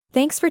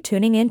Thanks for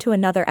tuning in to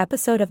another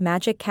episode of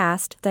Magic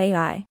Cast, the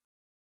AI.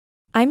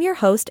 I'm your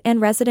host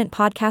and resident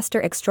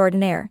podcaster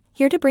extraordinaire,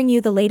 here to bring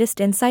you the latest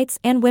insights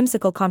and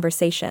whimsical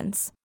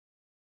conversations.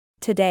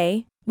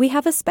 Today, we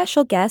have a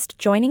special guest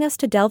joining us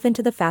to delve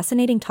into the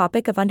fascinating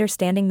topic of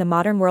understanding the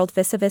modern world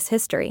vis-a-vis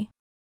history.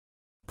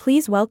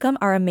 Please welcome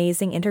our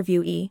amazing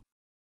interviewee.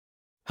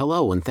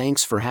 Hello and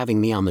thanks for having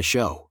me on the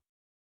show.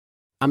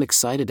 I'm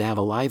excited to have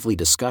a lively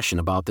discussion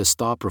about this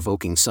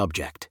thought-provoking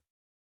subject.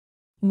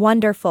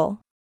 Wonderful.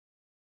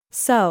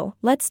 So,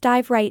 let's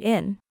dive right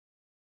in.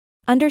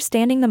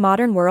 Understanding the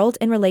modern world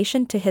in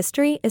relation to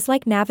history is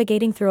like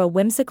navigating through a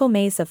whimsical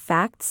maze of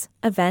facts,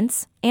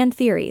 events, and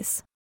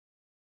theories.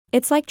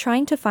 It's like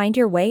trying to find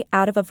your way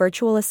out of a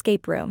virtual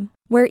escape room,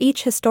 where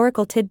each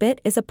historical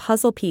tidbit is a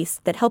puzzle piece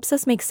that helps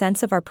us make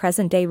sense of our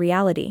present-day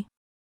reality.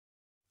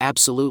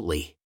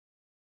 Absolutely.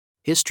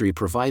 History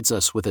provides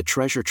us with a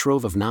treasure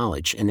trove of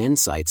knowledge and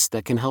insights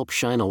that can help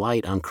shine a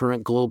light on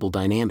current global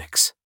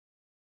dynamics.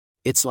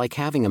 It's like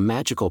having a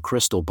magical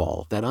crystal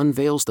ball that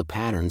unveils the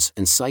patterns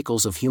and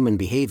cycles of human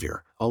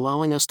behavior,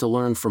 allowing us to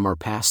learn from our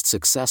past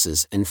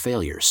successes and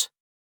failures.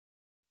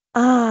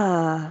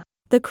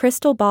 The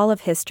crystal ball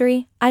of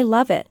history, I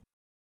love it.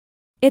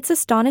 It's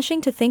astonishing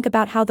to think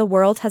about how the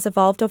world has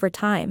evolved over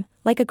time,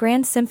 like a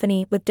grand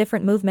symphony with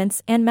different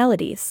movements and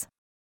melodies.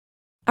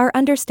 Our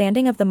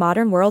understanding of the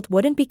modern world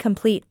wouldn't be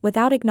complete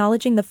without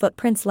acknowledging the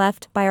footprints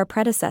left by our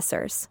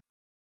predecessors.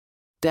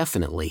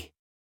 Definitely.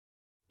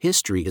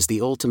 History is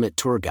the ultimate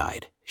tour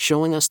guide,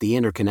 showing us the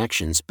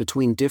interconnections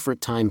between different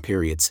time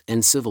periods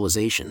and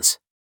civilizations.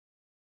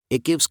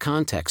 It gives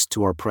context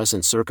to our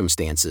present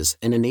circumstances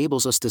and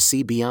enables us to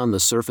see beyond the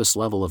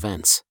surface-level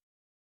events.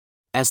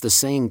 As the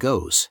saying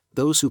goes,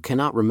 those who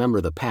cannot remember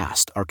the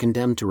past are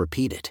condemned to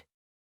repeat it.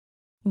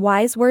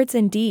 Wise words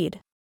indeed.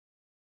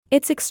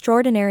 It's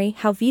extraordinary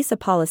how visa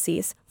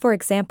policies, for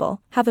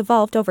example, have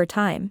evolved over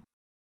time.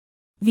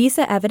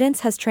 Visa evidence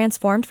has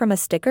transformed from a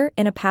sticker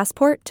in a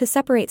passport to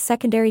separate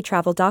secondary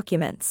travel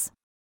documents.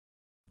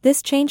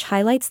 This change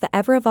highlights the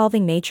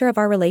ever-evolving nature of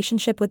our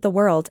relationship with the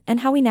world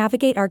and how we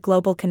navigate our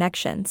global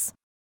connections.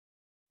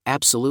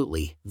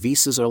 Absolutely,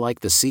 visas are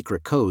like the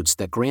secret codes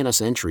that grant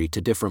us entry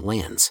to different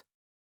lands.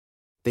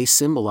 They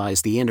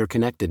symbolize the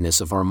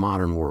interconnectedness of our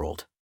modern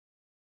world.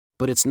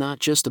 But it's not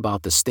just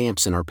about the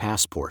stamps in our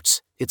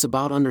passports, it's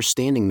about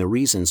understanding the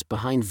reasons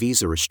behind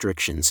visa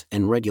restrictions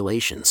and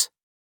regulations.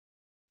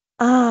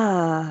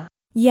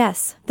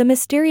 Yes, the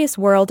mysterious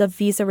world of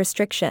visa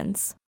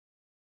restrictions.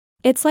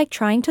 It's like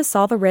trying to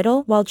solve a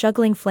riddle while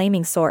juggling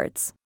flaming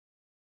swords.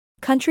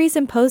 Countries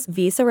impose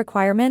visa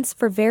requirements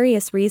for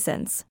various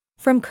reasons,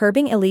 from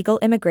curbing illegal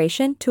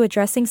immigration to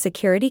addressing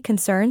security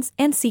concerns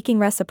and seeking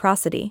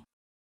reciprocity.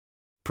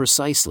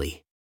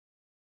 Precisely.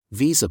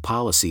 Visa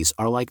policies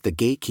are like the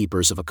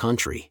gatekeepers of a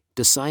country,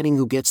 deciding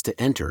who gets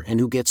to enter and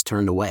who gets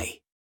turned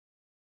away.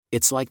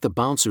 It's like the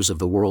bouncers of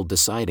the world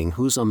deciding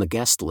who's on the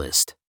guest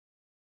list.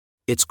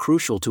 It's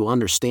crucial to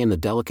understand the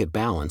delicate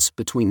balance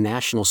between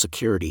national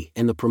security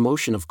and the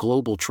promotion of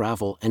global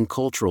travel and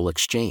cultural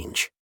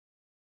exchange.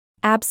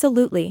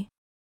 Absolutely.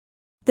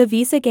 The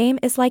visa game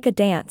is like a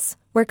dance,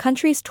 where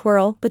countries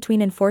twirl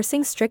between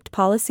enforcing strict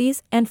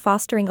policies and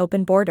fostering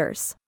open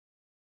borders.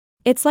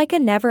 It's like a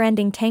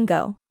never-ending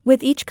tango,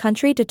 with each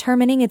country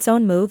determining its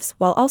own moves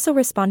while also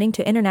responding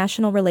to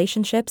international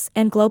relationships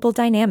and global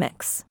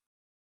dynamics.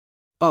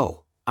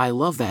 Oh, I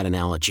love that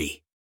analogy.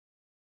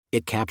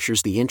 It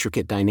captures the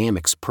intricate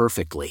dynamics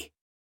perfectly.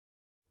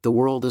 The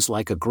world is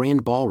like a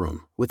grand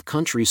ballroom, with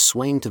countries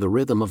swaying to the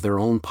rhythm of their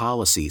own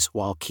policies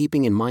while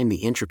keeping in mind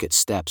the intricate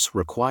steps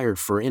required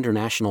for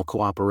international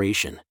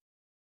cooperation.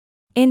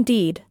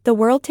 Indeed, the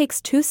world takes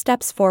 2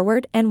 steps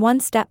forward and 1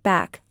 step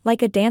back,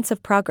 like a dance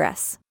of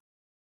progress.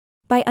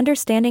 By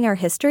understanding our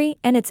history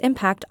and its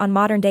impact on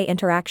modern-day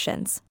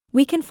interactions,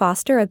 we can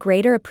foster a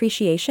greater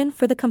appreciation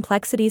for the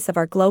complexities of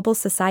our global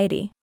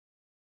society.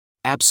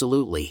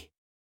 Absolutely.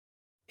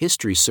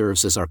 History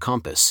serves as our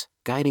compass,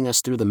 guiding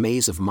us through the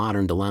maze of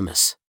modern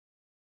dilemmas.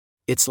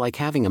 It's like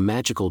having a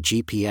magical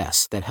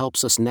GPS that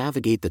helps us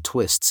navigate the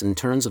twists and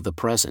turns of the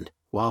present,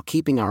 while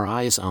keeping our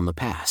eyes on the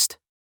past.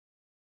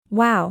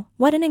 Wow,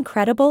 what an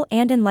incredible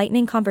and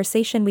enlightening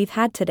conversation we've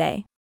had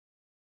today.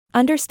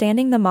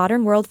 Understanding the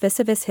modern world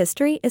vis-a-vis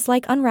history is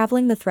like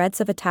unraveling the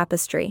threads of a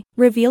tapestry,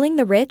 revealing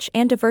the rich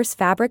and diverse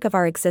fabric of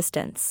our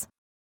existence.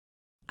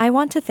 I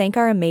want to thank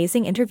our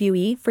amazing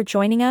interviewee for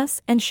joining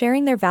us and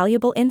sharing their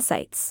valuable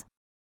insights.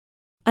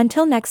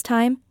 Until next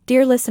time,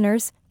 dear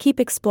listeners, keep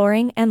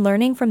exploring and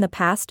learning from the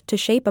past to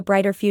shape a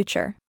brighter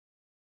future.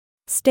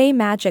 Stay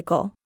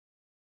magical.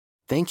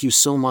 Thank you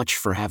so much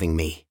for having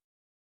me.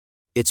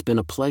 It's been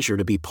a pleasure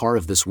to be part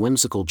of this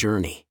whimsical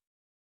journey.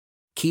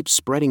 Keep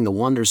spreading the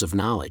wonders of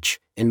knowledge,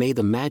 and may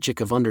the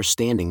magic of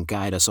understanding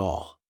guide us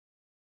all.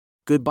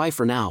 Goodbye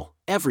for now,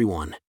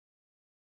 everyone.